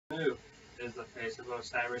Anu is the face of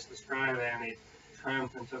Osiris, the scribe Ani,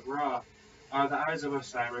 triumphant of Ra. Are the eyes of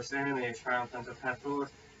Osiris Ani, triumphant of Hathor?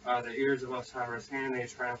 Are the ears of Osiris Ani,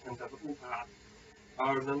 triumphant of Upa?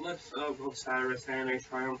 Are the lips of Osiris Ani,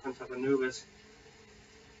 triumphant of Anubis?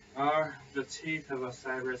 Are the teeth of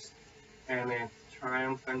Osiris Ani,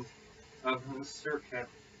 triumphant of Serket?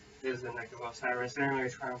 Is the neck of Osiris Ani,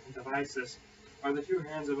 triumphant of Isis? Are the two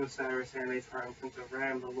hands of Osiris Ani, triumphant of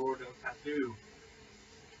Ram, the lord of Hatu?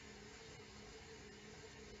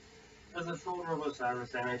 Is the shoulder of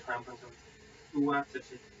Osiris Ani, triumphant of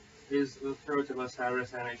Uatiti? Is the throat of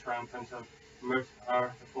Osiris Ani, triumphant of Mut?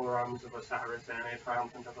 Are the forearms of Osiris Ani,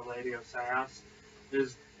 triumphant of the lady of Sias?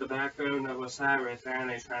 Is the backbone of Osiris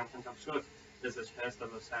Ani, triumphant of Shut? Is the chest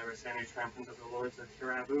of Osiris Ani, triumphant of the lords of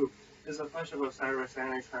Kirabu? Is the flesh of Osiris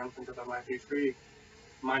Ani, triumphant of the mighty tree,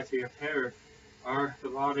 mighty of terror? Are the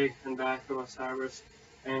body and back of Osiris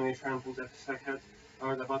Ani, triumphant of Sekhet?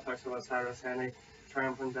 Are the buttocks of Osiris Ani,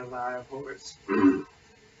 triumphant of the eye of Horus?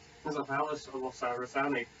 Is the palace of Osiris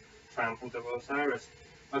Ani, triumphant of Osiris?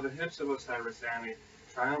 Are the hips of Osiris Ani,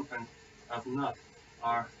 triumphant of Nut?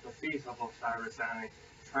 Are the feet of Osiris Ani,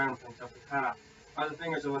 triumphant of Ka? Are the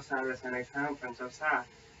fingers of Osiris Ani, triumphant of Sa?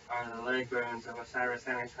 Are the leg bones of Osiris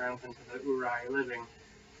Ani, triumphant of the Uri living?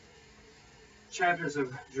 Chapters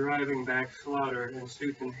of driving back slaughter in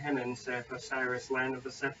Sut and Henan, saith Osiris, land of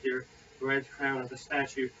the scepter, red crown of the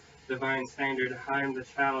statue, divine standard, Haim the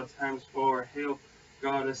child times 4, hail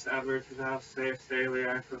goddess ever to thou sayest daily,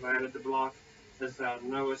 I provided the block, as thou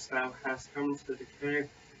knowest thou hast come to decay,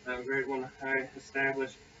 thou great one I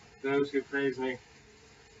establish those who praise me.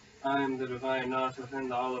 I am the divine knot within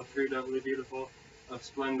the olive tree, doubly beautiful, of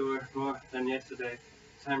splendor more than yesterday.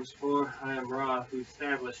 Times 4, I am Ra, who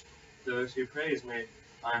established those who praise me.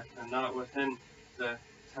 I am not within the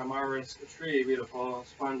tamarisk tree, beautiful of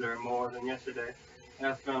splendor more than yesterday.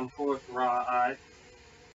 Hath gone forth Ra, I,